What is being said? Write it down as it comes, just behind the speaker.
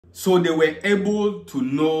so they were able to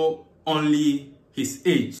know only his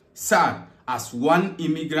age. Sad, as one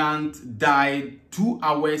immigrant died 2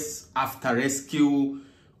 hours after rescue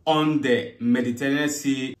on the Mediterranean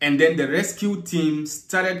Sea, and then the rescue team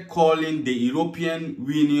started calling the European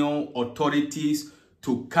Union authorities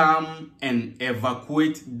to come and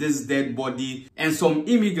evacuate this dead body, and some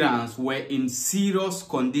immigrants were in serious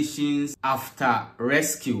conditions after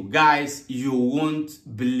rescue. Guys, you won't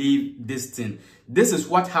believe this thing. This is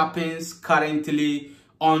what happens currently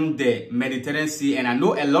on the Mediterranean Sea, and I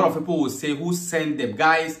know a lot of people will say, who sent them?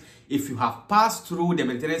 Guys, if you have passed through the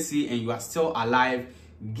Mediterranean Sea and you are still alive,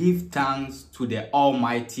 give thanks to the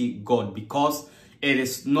Almighty God, because it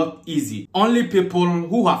is not easy. Only people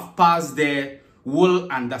who have passed there will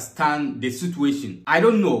understand the situation. I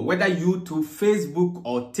don't know whether YouTube, Facebook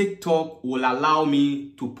or TikTok will allow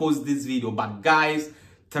me to post this video, but guys,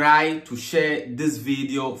 try to share this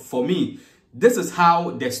video for me. This is how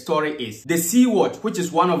the story is. The Sea Watch, which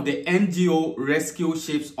is one of the NGO rescue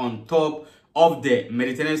ships on top of the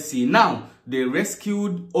Mediterranean Sea. Now, they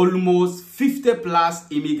rescued almost 50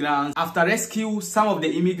 plus immigrants. After rescue, some of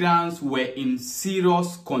the immigrants were in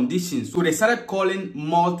serious conditions. So they started calling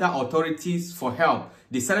Malta authorities for help.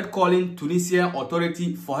 They started calling Tunisian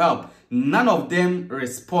authority for help. None of them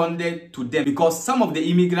responded to them because some of the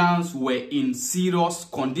immigrants were in serious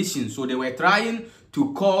conditions. So they were trying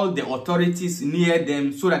to call the authorities near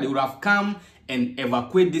them so that they would have come and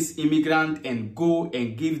evacuate this immigrant and go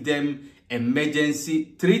and give them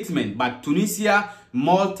emergency treatment. But Tunisia,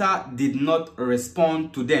 Malta did not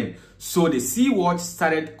respond to them. So the Sea Watch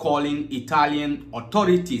started calling Italian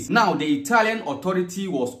authorities. Now, the Italian authority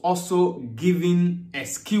was also giving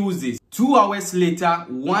excuses. 2 hours later,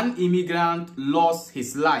 one immigrant lost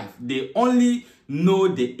his life. They only know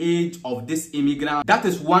the age of this immigrant. That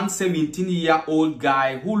is one 17-year-old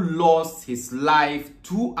guy who lost his life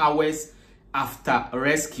 2 hours after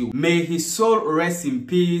rescue. May his soul rest in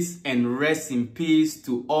peace, and rest in peace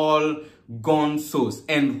to all gone souls.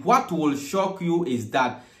 And what will shock you is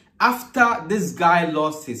that after this guy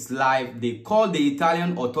lost his life, they called the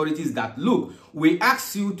Italian authorities that, look, we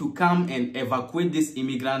asked you to come and evacuate this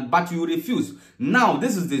immigrant, but you refused. Now,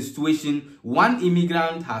 this is the situation. One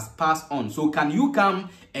immigrant has passed on. So can you come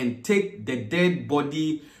and take the dead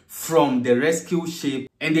body from the rescue ship?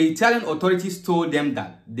 And the Italian authorities told them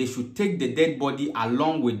that they should take the dead body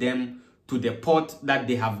along with them to the port that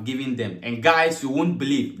they have given them. And guys, you won't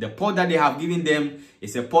believe, the port that they have given them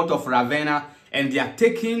is a port of Ravenna, and they are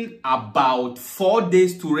taking about 4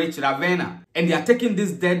 days to reach Ravenna, and they are taking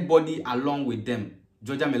this dead body along with them.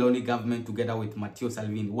 Giorgia Meloni government together with Matteo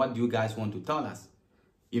Salvini, what do you guys want to tell us?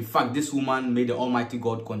 In fact, this woman, may the Almighty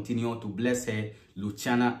God continue to bless her,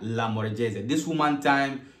 Luciana Lamorgese. This woman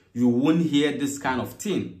time, you won't hear this kind of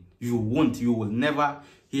thing. You will never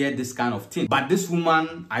hear this kind of thing. But this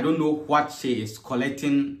woman, I don't know what she is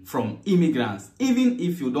collecting from immigrants. Even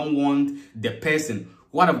if you don't want the person,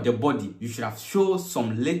 what of the body? You should have shown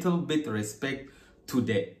some little bit respect to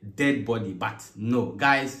the dead body. But no,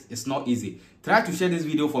 guys, it's not easy. Try to share this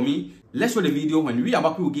video for me. Let's show the video. When we are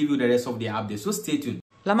back, we will give you the rest of the update. So stay tuned.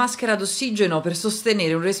 La maschera d'ossigeno per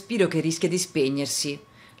sostenere un respiro che rischia di spegnersi.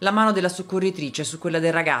 La mano della soccorritrice su quella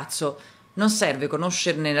del ragazzo. Non serve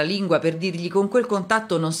conoscerne la lingua per dirgli con quel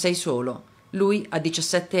contatto non sei solo. Lui ha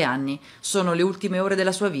 17 anni. Sono le ultime ore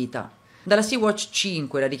della sua vita. Dalla Sea Watch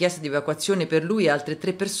 5 la richiesta di evacuazione per lui e altre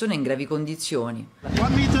 3 persone in gravi condizioni.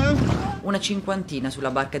 Una cinquantina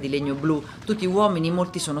sulla barca di legno blu, tutti uomini,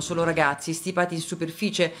 molti sono solo ragazzi, stipati in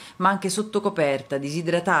superficie ma anche sotto coperta,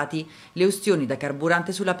 disidratati, le ustioni da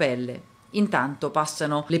carburante sulla pelle. Intanto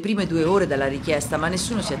passano le prime 2 ore dalla richiesta, ma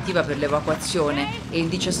nessuno si attiva per l'evacuazione e il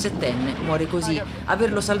 17enne muore così.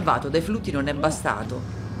 Averlo salvato dai flutti non è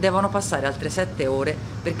bastato. Devono passare altre 7 ore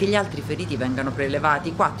perché gli altri feriti vengano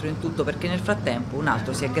prelevati, 4 in tutto perché nel frattempo un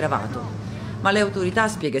altro si è aggravato. Ma le autorità,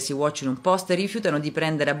 spiega Sea Watch in un post, rifiutano di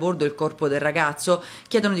prendere a bordo il corpo del ragazzo,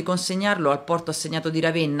 chiedono di consegnarlo al porto assegnato di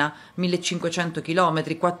Ravenna, 1500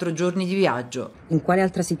 km, 4 giorni di viaggio. In quale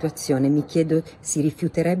altra situazione, mi chiedo, si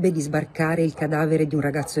rifiuterebbe di sbarcare il cadavere di un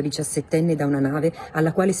ragazzo 17enne da una nave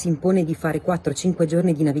alla quale si impone di fare 4-5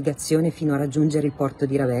 giorni di navigazione fino a raggiungere il porto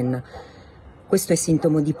di Ravenna? Questo è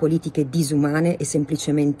sintomo di politiche disumane e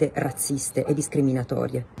semplicemente razziste e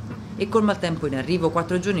discriminatorie. E col maltempo in arrivo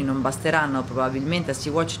 4 giorni non basteranno probabilmente a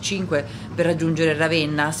Sea Watch 5 per raggiungere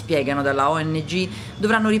Ravenna, spiegano dalla ONG.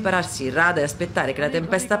 Dovranno ripararsi il radar e aspettare che la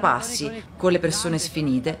tempesta passi, con le persone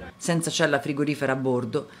sfinite, senza cella frigorifera a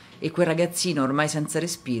bordo e quel ragazzino ormai senza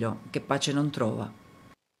respiro che pace non trova.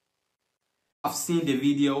 I've seen the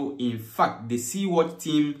video. In fact, the Sea Watch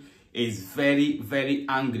team is very, very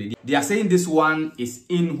angry. They are saying this one is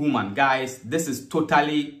inhuman. Guys, this is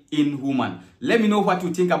totally inhuman. Let me know what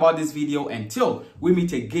you think about this video. Until we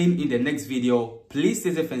meet again in the next video, please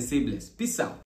stay safe and stay blessed. Peace out.